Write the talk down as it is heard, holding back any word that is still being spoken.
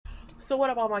So what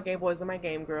up, all my game boys and my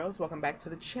game girls? Welcome back to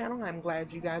the channel. I'm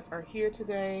glad you guys are here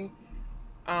today.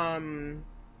 Um,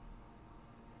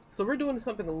 so we're doing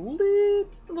something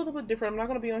just a little bit different. I'm not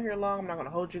going to be on here long. I'm not going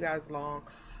to hold you guys long.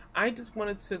 I just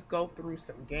wanted to go through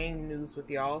some game news with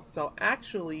y'all. So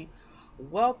actually,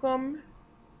 welcome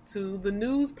to the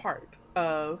news part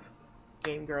of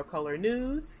Game Girl Color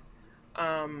News,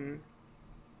 um,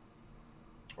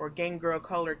 or Game Girl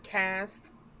Color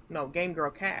Cast. No, Game Girl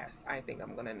Cast. I think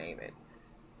I'm going to name it.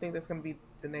 Think that's going to be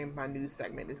the name of my news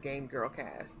segment is Game Girl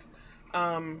Cast.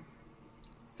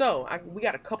 We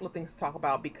got a couple of things to talk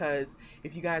about because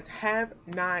if you guys have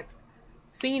not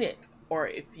seen it or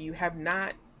if you have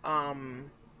not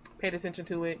paid attention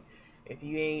to it, if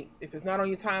it's not on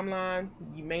your timeline,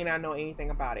 you may not know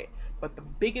anything about it. But the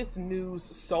biggest news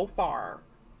so far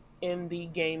in the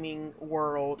gaming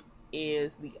world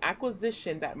is the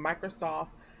acquisition that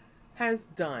Microsoft has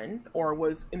done or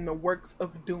was in the works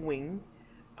of doing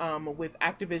with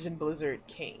Activision Blizzard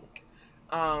King.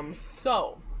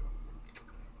 So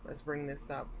let's bring this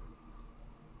up.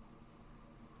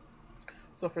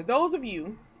 So for those of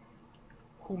you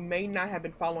who may not have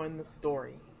been following the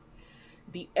story,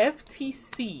 the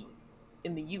FTC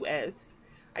in the US,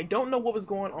 I don't know what was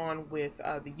going on with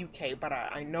the UK, but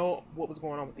I know what was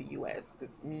going on with the US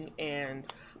because me and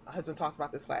my husband talked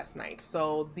about this last night.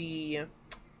 So the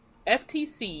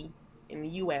FTC in the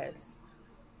US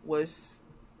was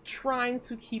trying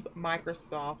to keep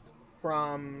Microsoft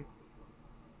from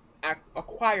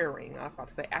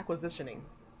acquisitioning,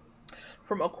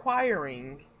 from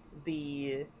acquiring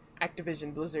the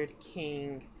Activision Blizzard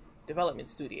King development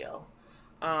studio.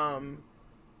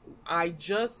 I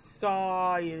just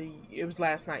saw it was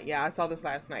last night. Yeah, I saw this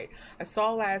last night. I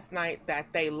saw last night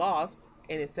that they lost,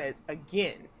 and it says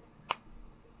again,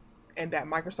 and that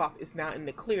Microsoft is now in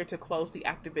the clear to close the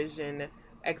Activision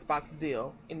Xbox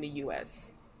deal in the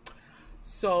US.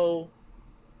 So,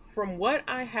 from what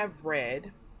I have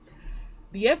read,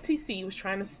 the FTC was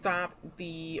trying to stop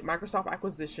the Microsoft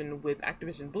acquisition with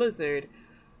Activision Blizzard,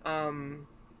 and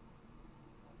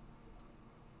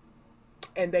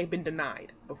they've been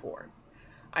denied before.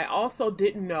 I also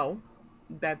didn't know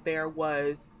that there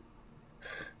was,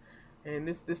 and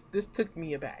this took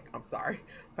me aback. I'm sorry,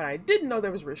 but I didn't know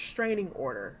there was a restraining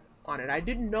order on it. I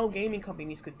didn't know gaming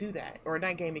companies could do that, or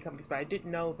not gaming companies, but I didn't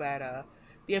know that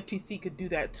the FTC could do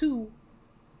that to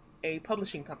a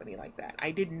publishing company like that.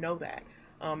 I didn't know that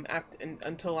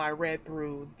until I read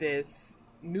through this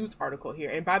news article here.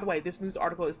 And by the way, this news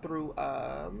article is through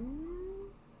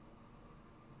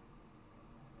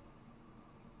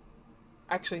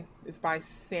actually it's by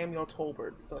Samuel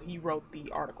Tolbert, so he wrote the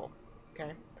article.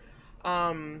 Okay.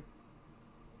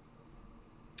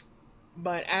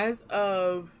 But as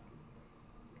of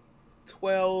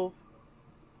 12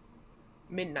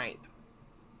 midnight,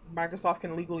 Microsoft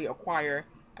can legally acquire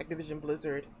Activision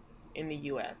Blizzard in the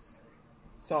US.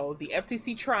 So the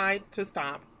FTC tried to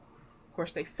stop. Of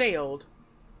course, they failed.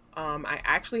 I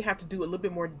actually have to do a little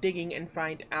bit more digging and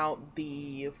find out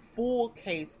the full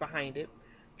case behind it.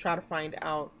 Try to find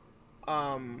out.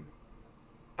 And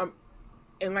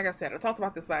like I said, I talked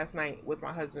about this last night with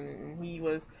my husband, and he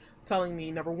was telling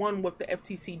me, number one, what the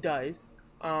FTC does.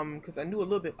 Because I knew a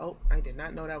little bit. Oh, I did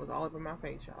not know that was all over my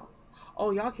face, y'all.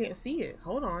 Oh, y'all can't see it.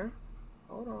 Hold on.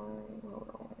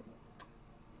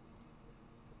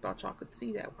 Thought y'all could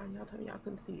see that. Why y'all tell me y'all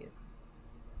couldn't see it?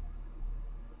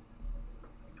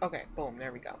 Okay, boom,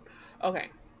 there we go.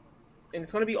 Okay, and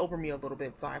it's gonna be over me a little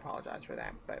bit, so I apologize for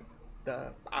that. But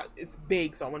it's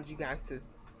big, so I wanted you guys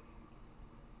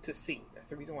to see. That's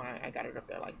the reason why I got it up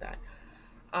there like that.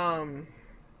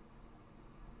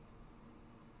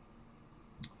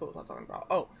 So what was I talking about?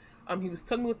 Oh, he was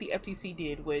telling me what the FTC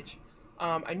did, which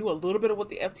I knew a little bit of what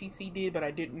the FTC did, but I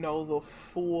didn't know the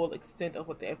full extent of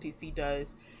what the FTC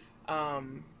does,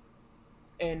 and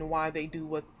why they do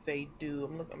what they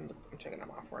do. I'm checking out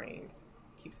my frames.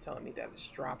 It keeps telling me that it's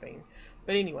dropping,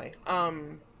 but anyway,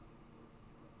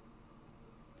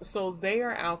 so they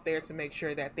are out there to make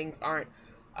sure that things aren't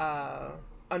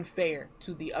unfair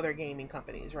to the other gaming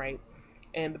companies, right?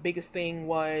 And the biggest thing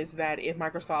was that if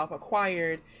Microsoft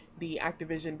acquired the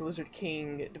Activision Blizzard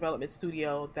King development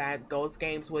studio, that those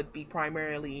games would be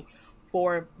primarily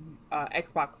for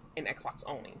Xbox and Xbox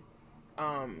only.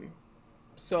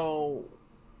 So,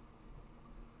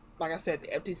 like I said, the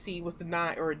FTC was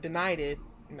denied it.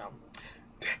 No,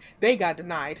 they got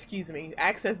denied. Excuse me,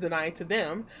 access denied to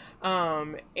them,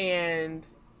 and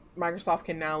Microsoft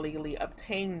can now legally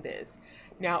obtain this.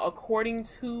 Now, according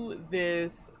to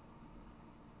this.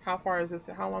 How long has this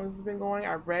been going?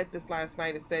 I read this last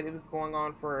night. It said it was going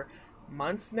on for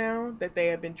months now that they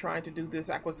have been trying to do this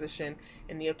acquisition,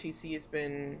 and the FTC has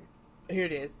been, here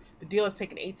it is. The deal has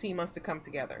taken 18 months to come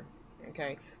together.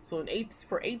 Okay, so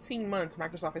for 18 months,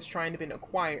 Microsoft is trying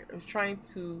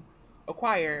to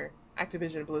acquire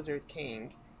Activision Blizzard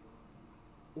King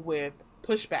with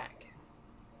pushback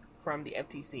from the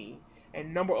FTC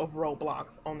and number of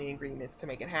roadblocks on the agreements to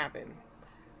make it happen.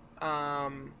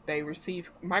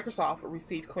 Microsoft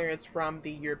received clearance from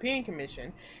the European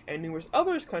Commission and numerous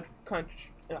other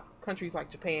countries like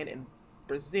Japan and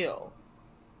Brazil,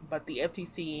 but the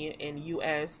FTC in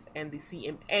US and the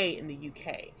CMA in the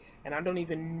UK. And I don't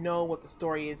even know what the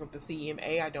story is with the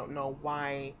CMA. I don't know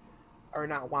why, or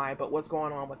not why, but what's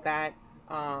going on with that.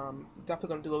 Definitely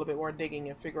going to do a little bit more digging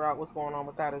and figure out what's going on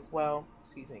with that as well.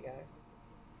 Excuse me, guys.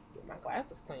 Get my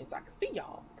glasses clean so I can see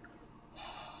y'all.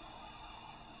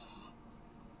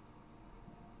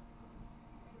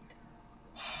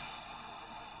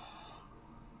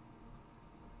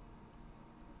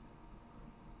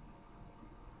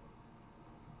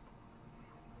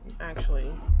 Actually,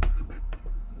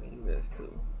 let me do this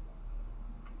too.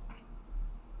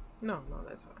 No,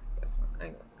 that's fine. That's fine. I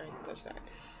ain't gonna touch that.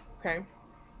 Okay.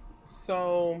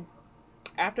 So,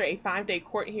 after a 5-day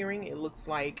court hearing, it looks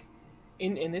like,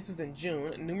 and this was in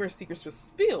June, numerous secrets were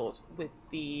spilled with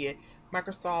the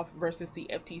Microsoft versus the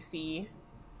FTC,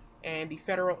 and the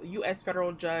U.S.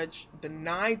 federal judge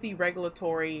denied the regulator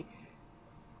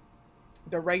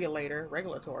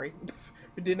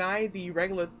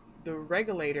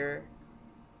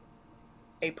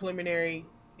a preliminary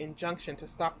injunction to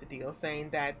stop the deal,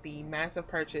 saying that the massive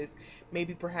purchase may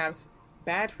be perhaps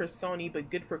bad for Sony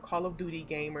but good for Call of Duty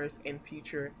gamers and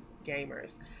future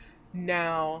gamers.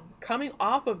 Now, coming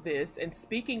off of this, and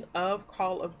speaking of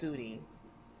Call of Duty,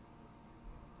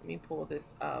 let me pull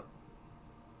this up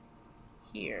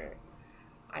here.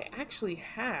 I actually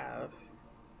have,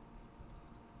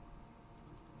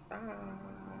 go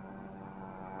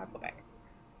back.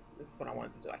 This is what I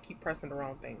wanted to do. I keep pressing the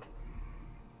wrong thing.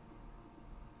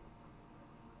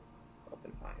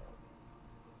 Open file.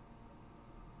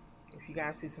 If you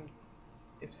guys see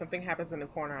if something happens in the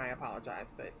corner, I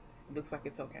apologize, but it looks like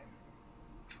it's okay.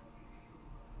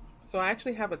 So I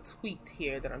actually have a tweet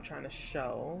here that I'm trying to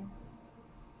show.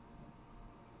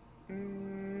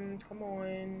 Come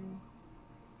on.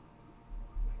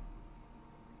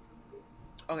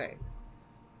 Okay.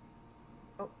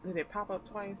 Oh, did it pop up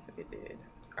twice? It did.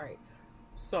 All right.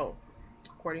 So,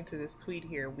 according to this tweet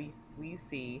here, we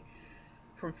see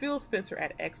from Phil Spencer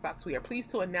at Xbox, we are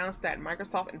pleased to announce that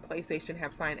Microsoft and PlayStation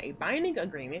have signed a binding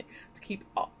agreement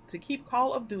to keep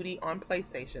Call of Duty on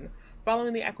PlayStation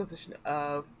following the acquisition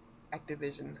of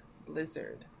Activision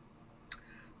Blizzard.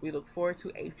 We look forward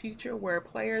to a future where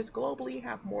players globally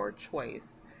have more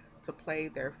choice to play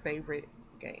their favorite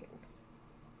games.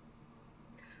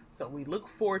 So we look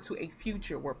forward to a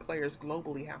future where players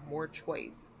globally have more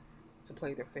choice to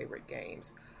play their favorite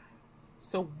games.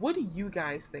 So what do you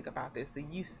guys think about this? Do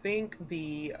you think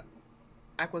the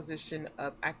acquisition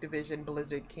of Activision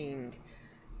Blizzard King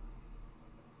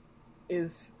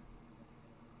is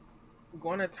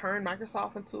going to turn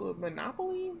Microsoft into a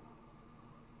monopoly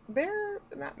bear?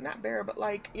 Not bear, but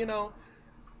like, you know,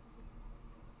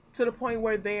 to the point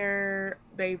where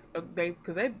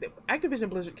Activision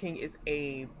Blizzard King is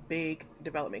a big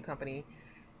development company,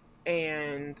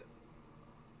 and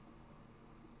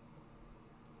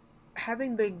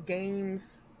having the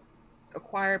games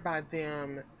acquired by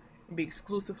them be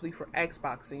exclusively for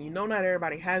Xbox, and you know not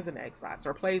everybody has an Xbox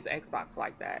or plays Xbox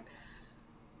like that.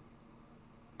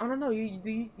 I don't know.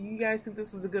 Do you guys think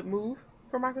this was a good move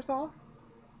for Microsoft?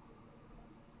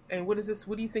 And what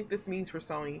do you think this means for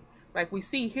Sony? Like, we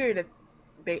see here that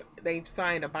they've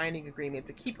signed a binding agreement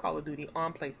to keep Call of Duty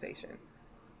on PlayStation.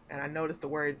 And I noticed the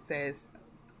word says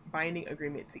binding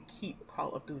agreement to keep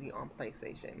Call of Duty on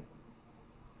PlayStation.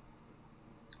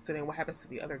 So then what happens to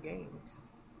the other games?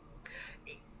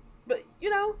 But, you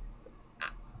know,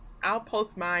 I'll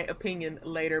post my opinion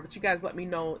later, but you guys let me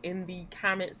know in the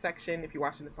comment section if you're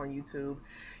watching this on YouTube,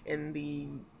 in the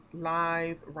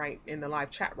live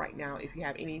chat right now, if you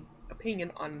have any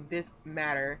opinion on this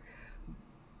matter.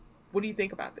 What do you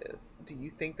think about this? Do you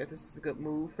think that this is a good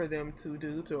move for them to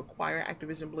do, to acquire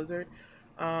Activision Blizzard?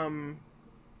 And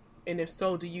if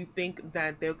so, do you think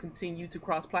that they'll continue to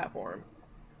cross-platform?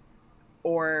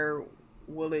 Or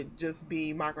will it just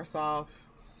be Microsoft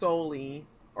solely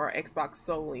or Xbox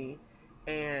solely?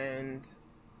 And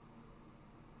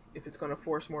if it's going to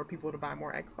force more people to buy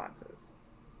more Xboxes?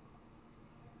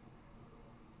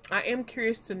 I am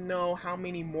curious to know how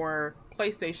many more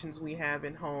PlayStations we have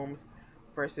in homes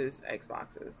versus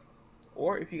Xboxes.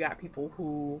 Or if you got people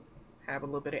who have a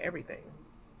little bit of everything.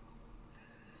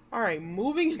 All right,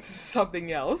 moving into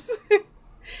something else.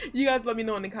 You guys let me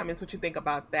know in the comments what you think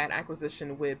about that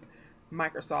acquisition with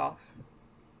Microsoft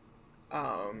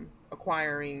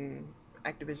acquiring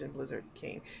Activision Blizzard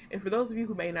King. And for those of you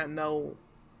who may not know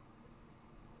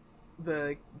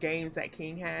the games that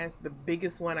King has, the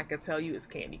biggest one I can tell you is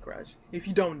Candy Crush. If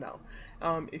you don't know.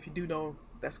 If you do know,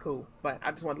 that's cool. But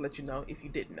I just wanted to let you know if you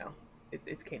didn't know.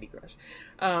 It's Candy Crush.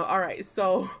 All right,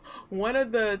 so one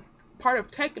of the part of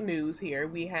tech news here,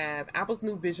 we have Apple's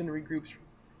new Vision Group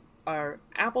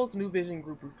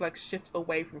reflects shift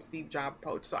away from Steve Jobs'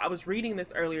 approach. So I was reading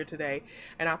this earlier today,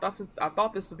 and I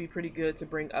thought this would be pretty good to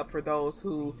bring up for those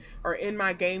who are in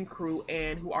my game crew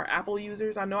and who are Apple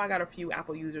users. I know I got a few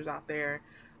Apple users out there.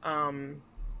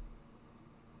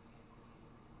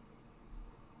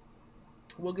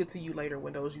 We'll get to you later,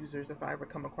 Windows users, if I ever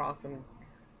come across some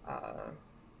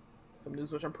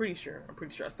news, which I'm pretty sure,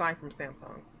 aside from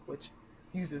Samsung, which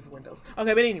uses Windows.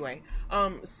 Okay, but anyway,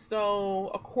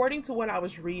 so according to what I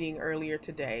was reading earlier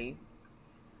today,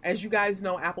 as you guys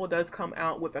know, Apple does come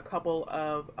out with a couple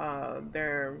of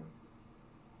their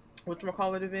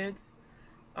whatchamacallit events,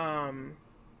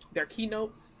 their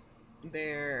keynotes,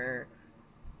 their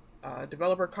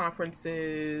developer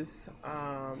conferences,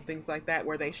 things like that,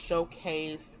 where they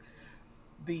showcase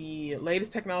the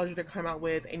latest technology to come out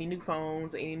with, any new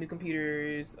phones, any new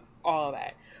computers, all of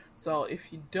that. So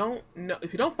if you don't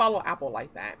follow Apple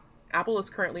like that, Apple is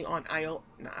currently on iPhone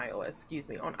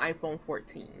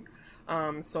 14.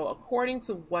 So according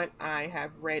to what I have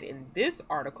read in this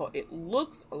article, it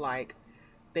looks like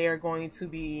they are going to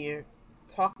be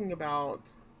talking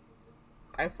about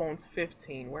iPhone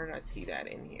 15. Where did I see that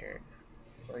in here?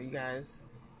 So you guys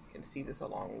can see this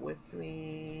along with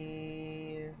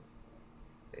me.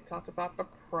 They talked about the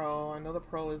Pro. I know the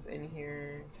Pro is in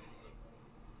here.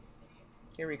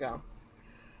 Here we go.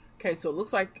 Okay, so it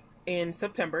looks like in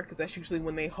September, because that's usually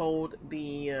when they hold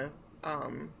the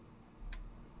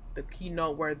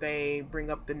keynote where they bring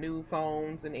up the new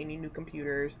phones and any new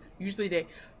computers. Usually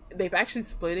they've actually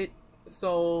split it,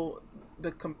 so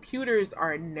the computers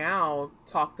are now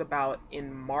talked about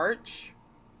in March.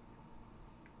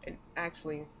 And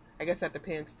actually, I guess that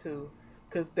depends too,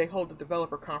 because they hold the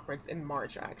developer conference in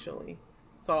March, actually.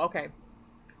 So, okay.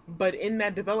 But in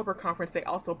that developer conference, they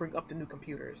also bring up the new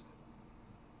computers.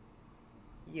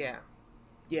 Yeah.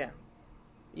 I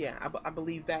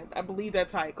believe that. I believe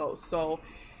that's how it goes. So,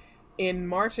 in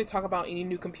March, they talk about any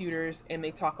new computers, and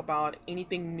they talk about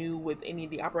anything new with any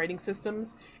of the operating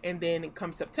systems. And then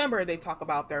come September, they talk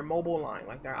about their mobile line,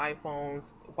 like their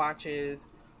iPhones, watches.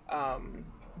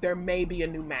 There may be a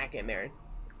new Mac in there,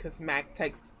 because Mac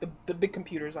takes the big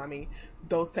computers. I mean,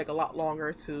 those take a lot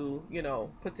longer to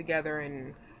put together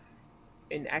and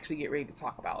actually get ready to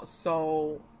talk about.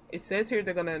 So it says here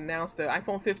they're going to announce the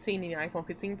iPhone 15 and the iPhone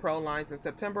 15 Pro lines in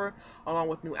September, along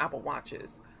with new Apple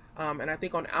Watches. And I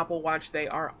think on Apple Watch they're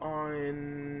going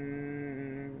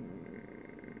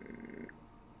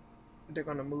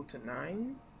to move to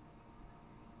 9.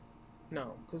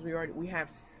 No, because we have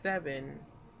 7.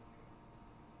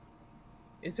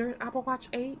 Is there an Apple Watch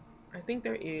 8? I think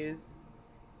there is.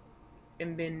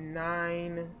 And then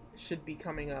 9 should be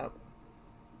coming up.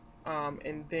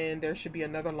 And then there should be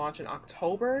another launch in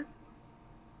October,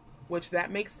 which that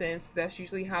makes sense. That's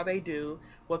usually how they do.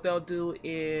 What they'll do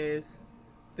is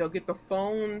they'll get the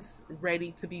phones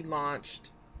ready to be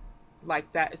launched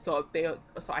like that. So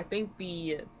I think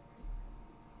the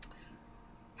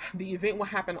event will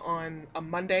happen on a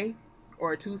Monday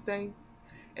or a Tuesday,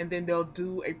 and then they'll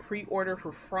do a pre-order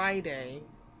for Friday,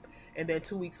 and then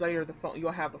 2 weeks later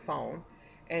you'll have the phone,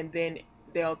 and then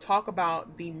they'll talk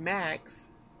about the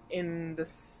Macs in the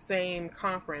same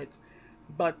conference,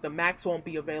 but the Macs won't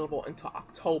be available until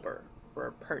October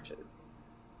for purchase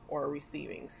or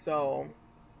receiving. So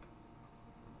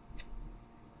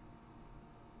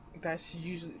that's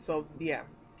usually, so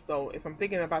if I'm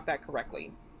thinking about that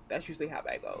correctly, that's usually how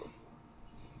that goes.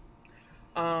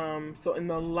 So in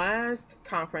the last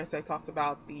conference, I talked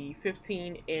about the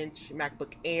 15-inch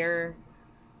MacBook Air,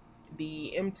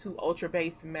 the M2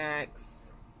 Ultra-based Macs,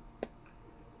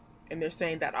 and they're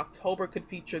saying that October could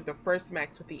feature the first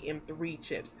Macs with the M3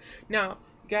 chips. Now,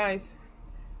 guys,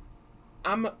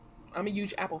 I'm a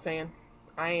huge Apple fan.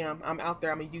 I'm out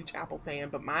there. I'm a huge Apple fan,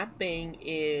 but my thing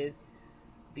is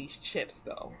these chips,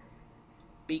 though,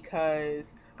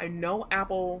 because I know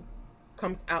Apple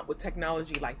comes out with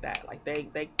technology like that. Like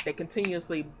they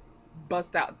continuously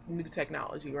bust out new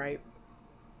technology, right?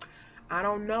 I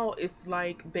don't know. It's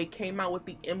like they came out with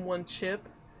the M1 chip,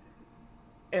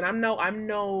 and I'm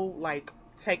no like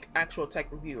actual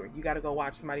tech reviewer. You got to go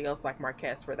watch somebody else like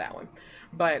Marquez for that one.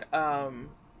 But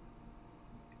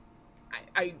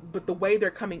but the way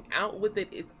they're coming out with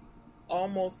it is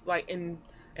almost like, and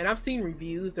I've seen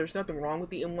reviews, there's nothing wrong with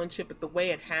the M1 chip, but the way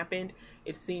it happened,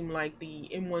 it seemed like the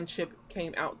M1 chip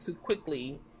came out too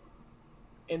quickly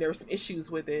and there were some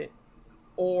issues with it,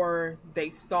 or they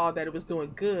saw that it was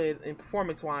doing good in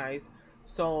performance wise,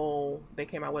 so they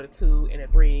came out with a 2 and a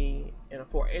 3 and a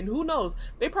 4. And who knows,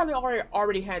 they probably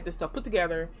already had this stuff put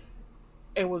together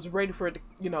and was ready for it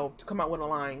to come out with a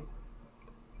line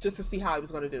just to see how it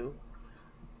was going to do.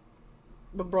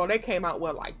 But bro, they came out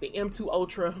with like the M2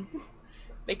 Ultra.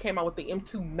 They came out with the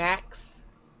M2 Max.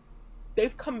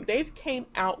 They've came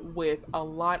out with a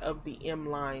lot of the M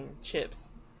line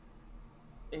chips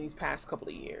in these past couple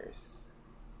of years.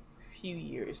 Few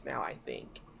years now, I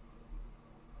think.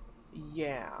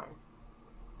 Yeah.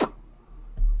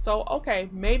 So, okay,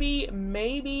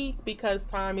 maybe because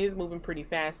time is moving pretty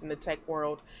fast in the tech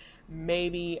world,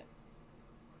 maybe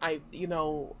I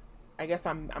guess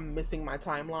I'm missing my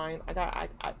timeline.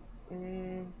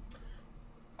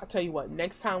 I'll tell you what,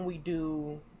 next time we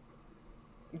do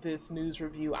this news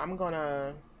review, I'm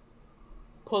gonna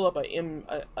pull up a M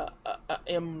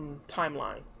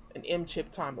timeline, an M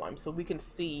chip timeline, so we can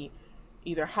see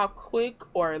either how quick,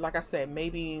 or like I said,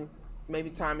 maybe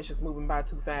time is just moving by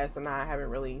too fast and I haven't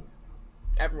really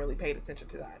paid attention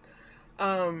to that.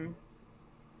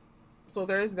 So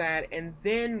there's that. And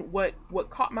then what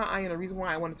caught my eye, and the reason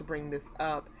why I wanted to bring this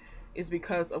up is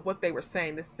because of what they were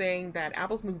saying. They're saying that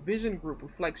Apple's new Vision Group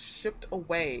reflects shift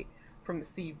away from the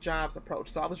Steve Jobs approach.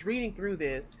 So I was reading through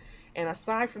this, and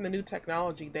aside from the new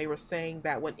technology, they were saying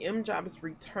that when M. Jobs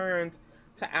returned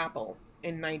to Apple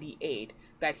in '98,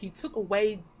 that he took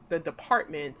away the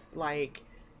departments like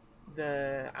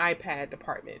the iPad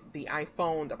department, the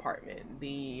iPhone department,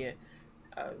 they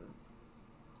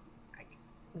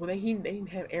didn't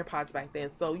have AirPods back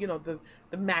then, so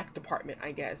the Mac department,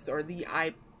 I guess, or the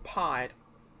iPod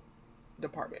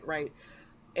department, right?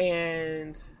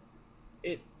 And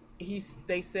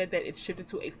they said that it shifted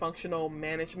to a functional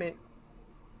management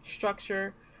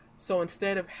structure. So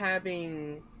instead of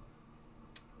having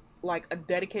like a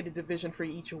dedicated division for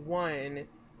each one,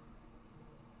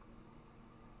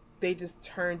 they just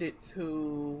turned it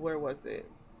to, where was it?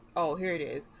 Oh, here it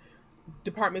is.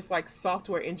 Departments like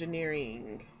software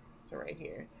engineering, so right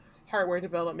here, hardware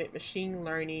development, machine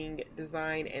learning,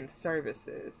 design, and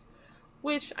services.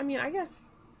 Which, I mean, I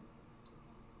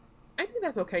think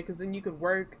that's okay, because then you could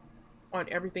work on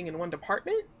everything in one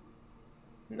department.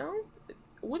 No?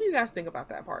 What do you guys think about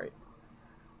that part?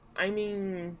 I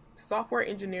mean, software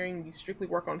engineering, you strictly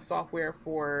work on software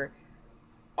for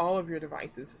all of your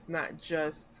devices. It's not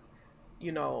just,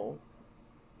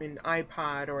 an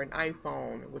iPod or an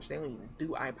iPhone, which they don't even do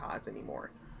iPods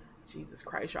anymore. Jesus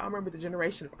Christ, y'all remember the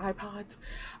generation of iPods?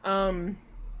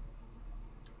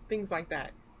 Things like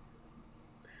that.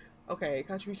 Okay,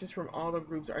 contributions from all the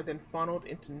groups are then funneled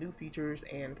into new features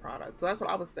and products. So that's what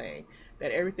I was saying,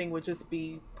 that everything would just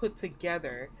be put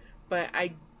together. But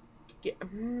I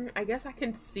guess I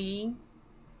can see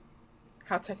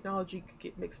how technology could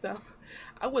get mixed up.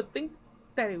 I would think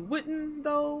that it wouldn't,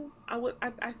 though.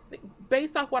 I think,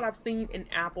 based off what I've seen in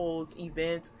Apple's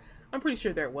events, I'm pretty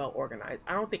sure they're well organized.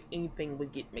 I don't think anything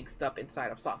would get mixed up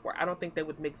inside of software. I don't think they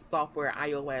would mix software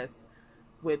iOS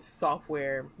with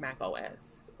software Mac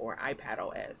OS or iPad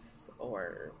OS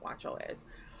or Watch OS.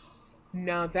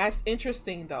 Now that's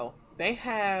interesting, though. They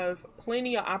have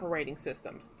plenty of operating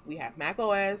systems. We have Mac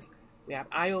OS, we have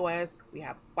iOS, we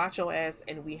have Watch OS,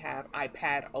 and we have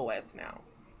iPad OS now.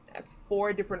 That's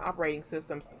 4 different operating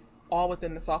systems, all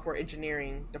within the software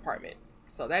engineering department.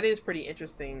 So that is pretty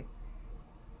interesting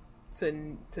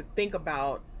to think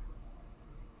about.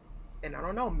 And I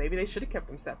don't know, maybe they should have kept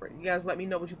them separate. You guys let me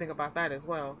know what you think about that as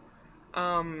well.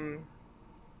 And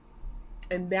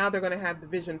now they're going to have the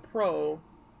Vision Pro,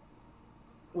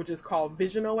 which is called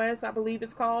Vision OS, I believe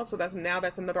it's called. So that's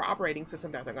another operating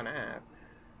system that they're going to have.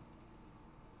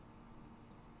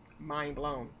 Mind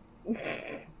blown.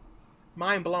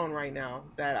 Mind blown right now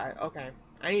that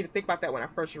I need to think about that when I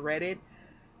first read it.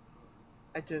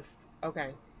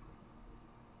 Okay.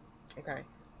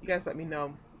 You guys let me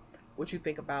know what you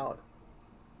think about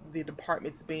the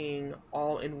departments being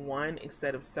all in one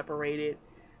instead of separated,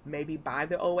 maybe by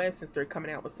the OS, since they're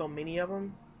coming out with so many of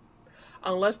them.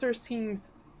 Unless there's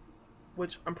teams,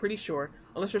 which I'm pretty sure,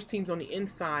 unless there's teams on the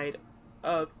inside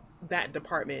of that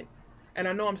department, and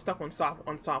I know I'm stuck on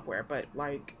software, but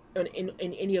like in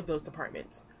any of those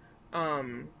departments.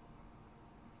 Okay.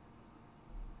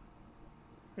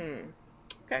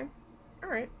 All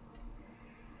right.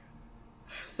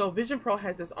 So Vision Pro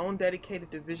has its own dedicated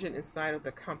division inside of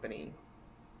the company.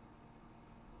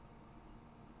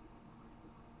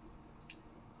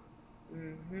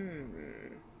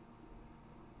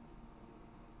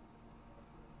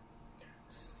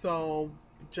 So,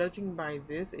 judging by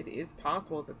this, it is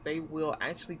possible that they will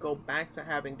actually go back to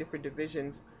having different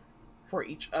divisions for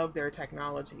each of their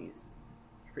technologies,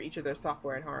 for each of their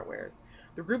software and hardwares.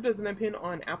 The group doesn't depend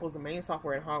on Apple's main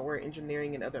software and hardware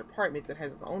engineering and other departments. It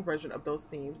has its own version of those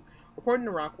teams, reporting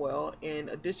to Rockwell, in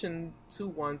addition to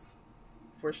ones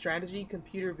for strategy,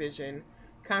 computer vision,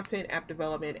 content, app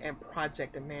development, and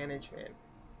project management.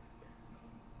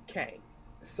 Okay,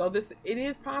 so it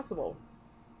is possible.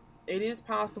 It is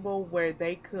possible where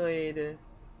they could.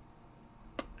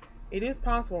 It is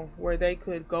possible where they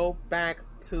could go back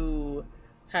to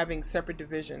having separate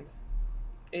divisions.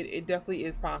 It definitely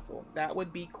is possible. That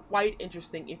would be quite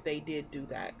interesting if they did do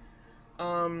that.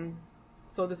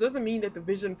 So this doesn't mean that the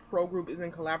Vision Pro group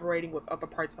isn't collaborating with other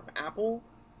parts of Apple.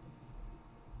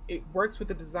 It works with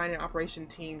the design and operation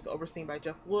teams overseen by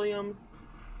Jeff Williams,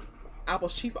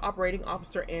 Apple's chief operating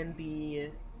officer, and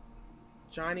the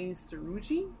Johnny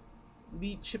Cerrugi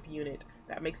lead chip unit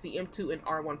that makes the M2 and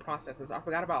R1 processors. I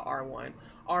forgot about R1.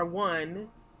 R1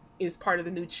 is part of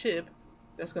the new chip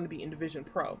that's going to be in Vision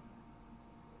Pro.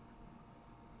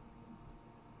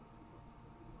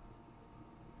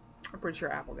 I'm pretty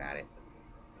sure Apple got it.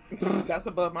 That's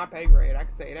above my pay grade. I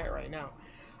can tell you that right now.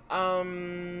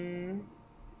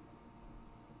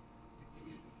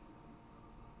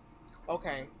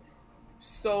 Okay.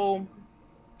 So,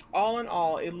 all in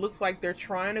all, it looks like they're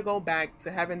trying to go back to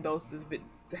having those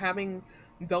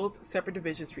separate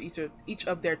divisions for each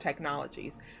of their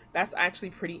technologies. That's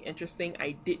actually pretty interesting.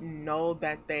 I didn't know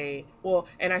that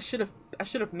and I should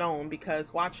have known,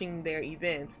 because watching their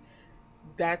events,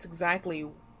 that's exactly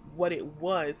what it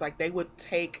was. Like, they would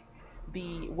take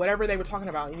whatever they were talking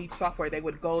about in each software, they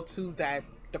would go to that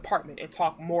department and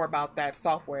talk more about that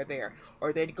software there,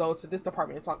 or they'd go to this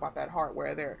department and talk about that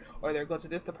hardware there, or they'd go to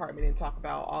this department and talk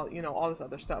about all this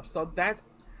other stuff. So that's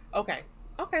okay.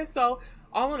 So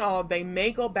all in all, they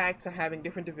may go back to having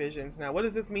different divisions. Now, what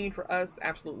does this mean for us?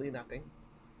 Absolutely nothing.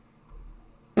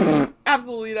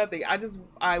 Absolutely nothing.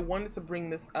 I wanted to bring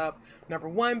this up, number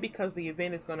one, because the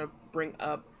event is going to bring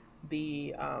up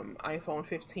the iPhone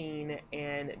 15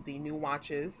 and the new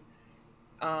watches,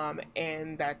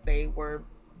 and that they were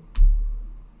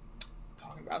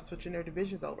talking about switching their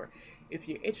divisions over. If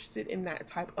you're interested in that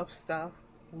type of stuff,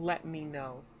 let me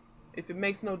know. If it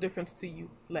makes no difference to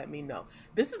you, let me know.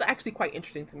 This is actually quite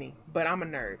interesting to me, but I'm a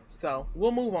nerd, so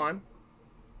we'll move on.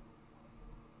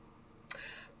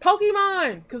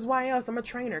 Pokemon! Because why else? I'm a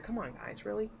trainer. Come on, guys.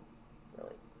 Really?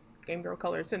 Game Girl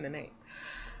Color, it's in the name.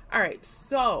 Alright,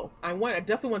 so I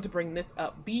definitely want to bring this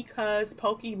up because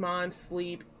Pokemon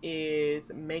Sleep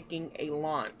is making a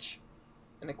launch.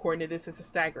 And according to this, it's a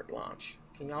staggered launch.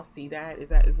 Can y'all see that? Is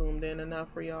that zoomed in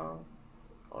enough for y'all?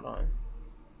 Hold on.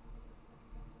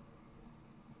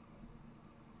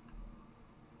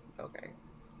 Okay.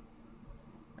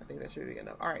 I think that should be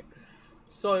enough. Alright.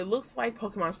 So it looks like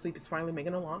Pokemon Sleep is finally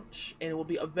making a launch. And it will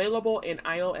be available in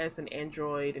iOS and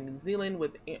Android in New Zealand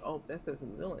with... Oh, that says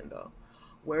New Zealand, though.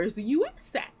 Where's the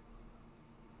US at?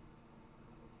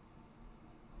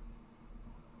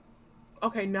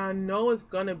 Okay, now I know it's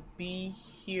gonna be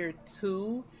here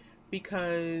too,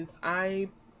 because I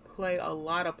play a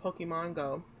lot of Pokemon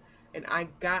Go, and I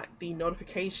got the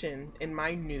notification in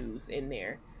my news in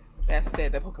there that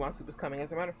said that Pokemon Sleep was coming.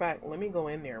 As a matter of fact, let me go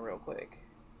in there real quick.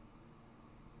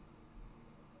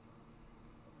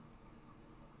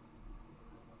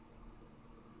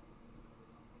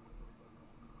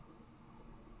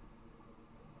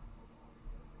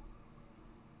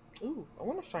 Ooh, I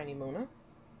want a shiny Luna.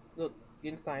 Look,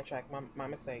 getting sidetracked. My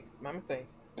mistake.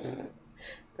 Okay,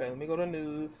 let me go to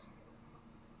news.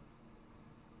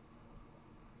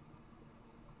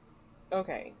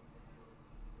 Okay.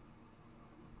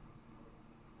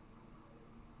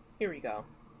 Here we go.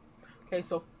 Okay,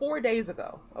 so 4 days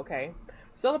ago, okay,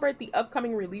 celebrate the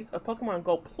upcoming release of Pokemon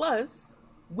Go Plus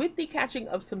with the catching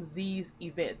of some Z's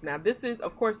events. Now, this is,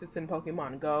 of course, it's in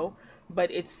Pokemon Go,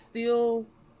 but it's still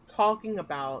talking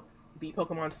about the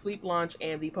Pokemon Sleep launch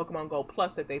and the Pokemon Go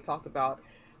Plus that they talked about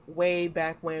way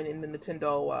back when in the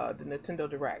Nintendo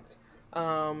Direct.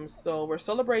 So we're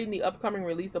celebrating the upcoming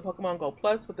release of Pokemon Go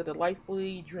Plus with a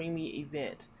delightfully dreamy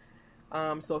event.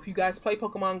 So if you guys play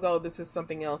Pokemon Go, this is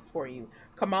something else for you.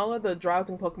 Kamala, the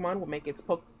drowsing Pokemon, will make its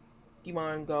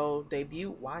Pokemon Go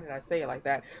debut. Why did I say it like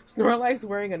that? Snorlax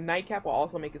wearing a nightcap will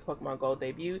also make its Pokemon Go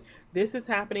debut. This is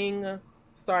happening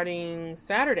starting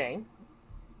Saturday.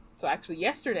 So actually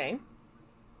yesterday.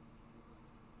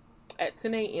 at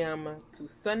 10 a.m. to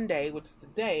Sunday, which is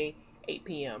today, 8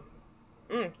 p.m.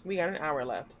 We got an hour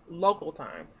left. Local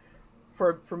time.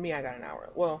 For me, I got an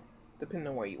hour. Well, depending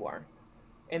on where you are.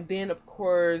 And then, of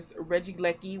course, Reggie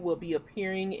Lecky will be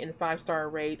appearing in 5-star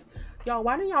raids. Y'all,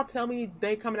 why didn't y'all tell me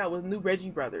they coming out with new Reggie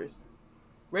brothers?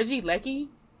 Reggie Lecky?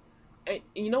 And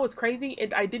you know what's crazy?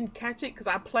 I didn't catch it because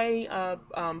I play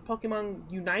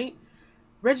Pokemon Unite.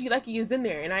 Reggie Lecky is in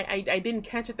there, and I didn't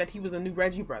catch it that he was a new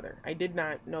Reggie brother. I did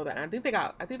not know that. I think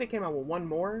they came out with one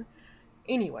more.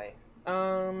 Anyway,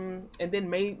 and then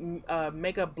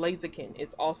Mega Blaziken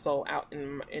is also out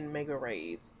in Mega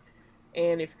Raids.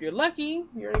 And if you're lucky,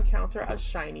 you'll encounter a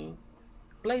shiny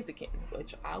Blaziken,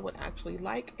 which I would actually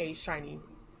like a shiny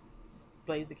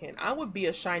Blaziken. I would be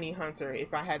a shiny hunter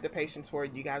if I had the patience for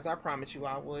it, you guys. I promise you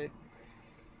I would.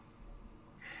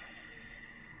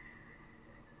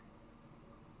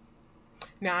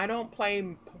 Now, I don't play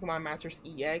Pokemon Masters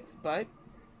EX, but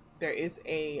there is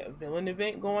a villain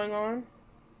event going on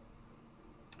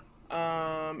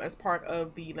as part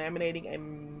of the Laminating a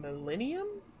Millennium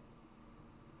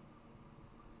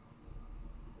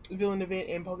villain event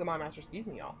in Pokemon Masters. Excuse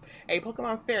me, y'all. A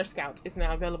Pokemon Fair Scout is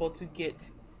now available to get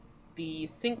the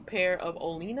sync pair of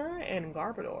Olina and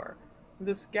Garbodor.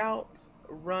 The Scout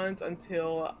runs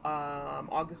until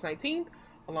August 19th.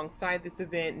 Alongside this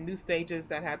event, new stages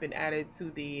that have been added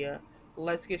to the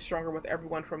Let's Get Stronger with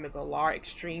Everyone from the Galar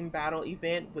Extreme Battle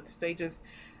event, with stages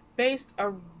based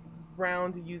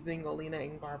around using Olina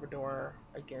and Garbodor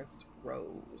against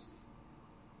Rose.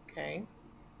 Okay.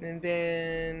 And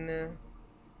then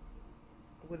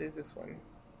what is this one?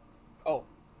 Oh,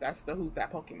 that's the Who's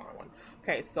That Pokemon one.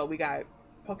 Okay, so we got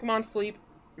Pokemon Sleep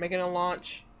making a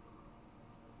launch.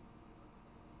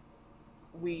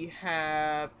 We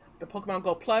have the Pokemon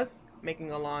Go Plus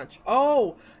making a launch.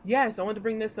 Oh, yes, I wanted to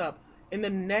bring this up. In the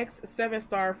next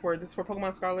 7-star for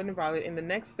Pokemon Scarlet and Violet, in the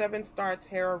next 7-star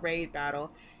Terra Raid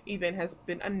battle event has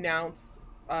been announced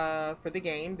for the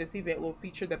game. This event will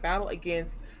feature the battle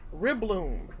against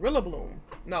Rillaboom,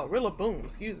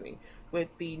 excuse me, with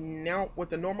the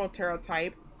normal Terra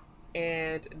type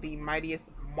and the mightiest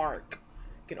Mark.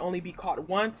 Can only be caught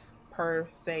once per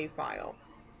save file.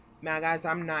 Now, guys,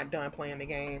 I'm not done playing the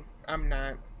game. I'm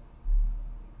not.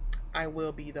 I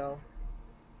will be, though.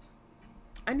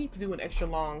 I need to do an extra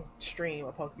long stream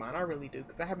of Pokemon. I really do,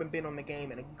 because I haven't been on the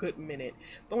game in a good minute.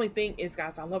 The only thing is,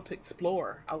 guys, I love to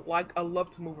explore. I love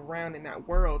to move around in that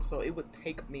world, so it would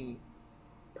take me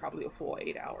probably a full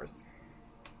 8 hours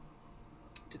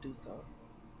to do so.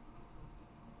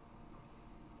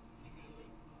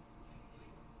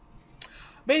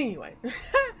 But anyway,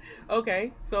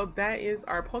 okay, so that is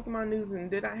our Pokemon news.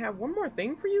 And did I have one more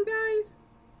thing for you guys?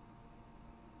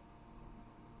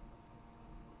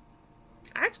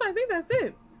 Actually, I think that's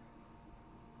it.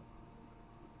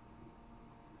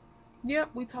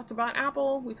 Yep, we talked about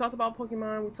Apple, we talked about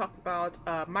Pokemon, we talked about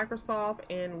Microsoft,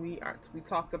 and we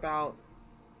talked about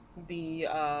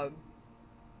the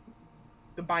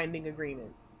binding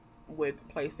agreement with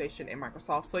PlayStation and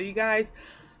Microsoft. So you guys,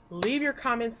 leave your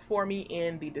comments for me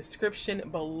in the description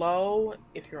below.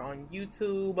 If you're on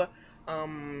YouTube,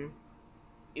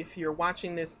 if you're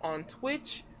watching this on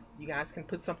Twitch, you guys can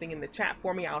put something in the chat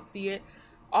for me. I'll see it.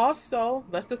 Also,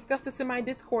 let's discuss this in my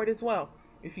Discord as well.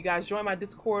 If you guys join my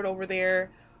Discord over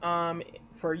there,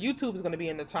 for YouTube, it's going to be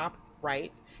in the top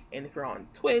right. And if you're on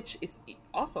Twitch, it's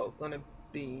also going to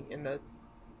be in the,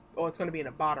 or it's going to be in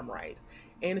the bottom right.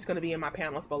 And it's going to be in my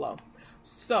panels below.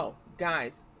 So,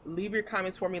 guys, leave your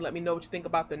comments for me. Let me know what you think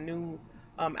about the new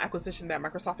acquisition that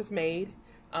Microsoft has made,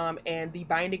 and the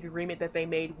binding agreement that they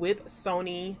made with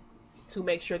Sony to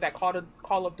make sure that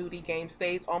Call of Duty game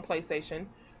stays on PlayStation.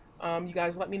 You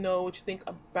guys, let me know what you think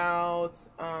about.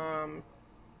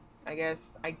 I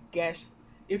guess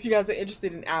if you guys are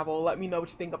interested in Apple, let me know what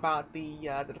you think about the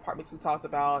departments we talked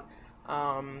about,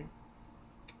 and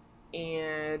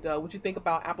what you think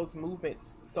about Apple's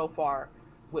movements so far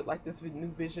with like this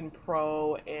new Vision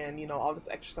Pro and, you know, all this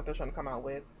extra stuff they're trying to come out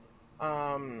with.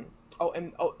 And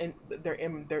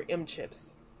their M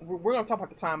chips. We're gonna talk about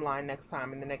the timeline next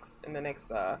time in the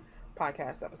next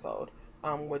podcast episode.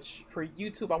 Which for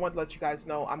YouTube, I want to let you guys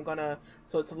know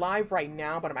so it's live right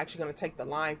now, but I'm actually gonna take the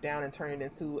live down and turn it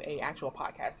into a actual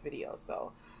podcast video.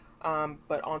 So,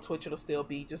 but on Twitch it'll still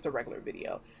be just a regular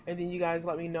video. And then you guys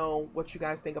let me know what you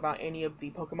guys think about any of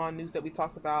the Pokemon news that we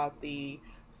talked about, the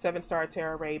 7-star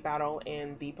Terra Raid battle,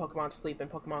 and the Pokemon Sleep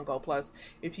and Pokemon Go Plus.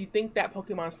 If you think that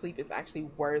Pokemon Sleep is actually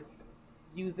worth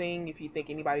using, if you think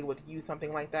anybody would use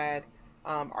something like that,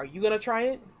 are you gonna try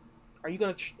it? Are you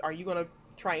gonna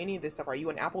try any of this stuff? Are you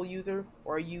an Apple user,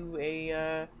 or are you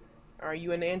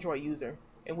an Android user?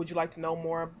 And would you like to know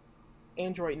more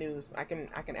Android news. I can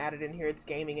add it in here. It's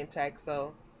gaming and tech,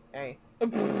 so hey,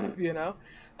 you know.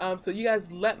 So you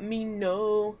guys let me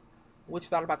know what you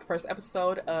thought about the first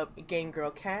episode of Game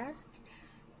Girl Cast.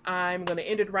 I'm gonna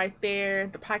end it right there.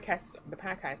 The podcast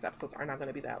episodes are not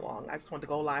gonna be that long. I just want to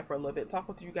go live for a little bit, talk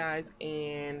with you guys,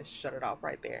 and shut it off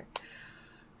right there.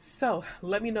 So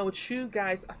let me know what you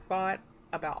guys thought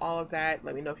about all of that.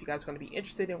 Let me know if you guys are going to be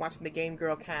interested in watching the Game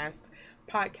Girl Cast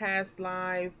podcast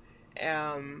live,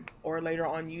 or later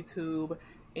on YouTube.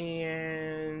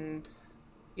 And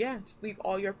yeah, just leave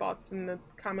all your thoughts in the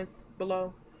comments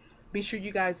below. Be sure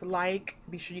you guys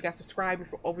be sure you guys subscribe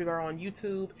if you're over there on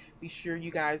YouTube. Be sure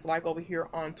you guys like over here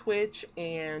on Twitch,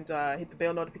 and hit the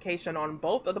bell notification on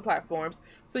both of the platforms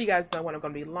so you guys know when I'm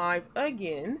going to be live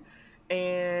again.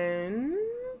 And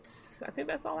I think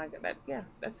that's all I got.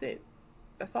 That's it.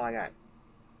 That's all I got.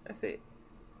 That's it.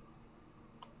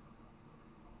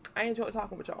 I enjoyed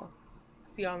talking with y'all.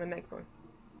 See y'all in the next one.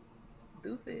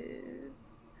 Deuces.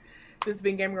 This has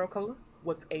been Game Girl Cola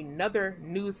with another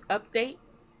news update.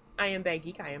 I am that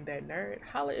geek. I am that nerd.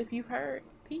 Holla if you've heard.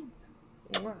 Peace.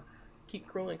 Mwah. Keep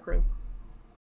crueling, crew.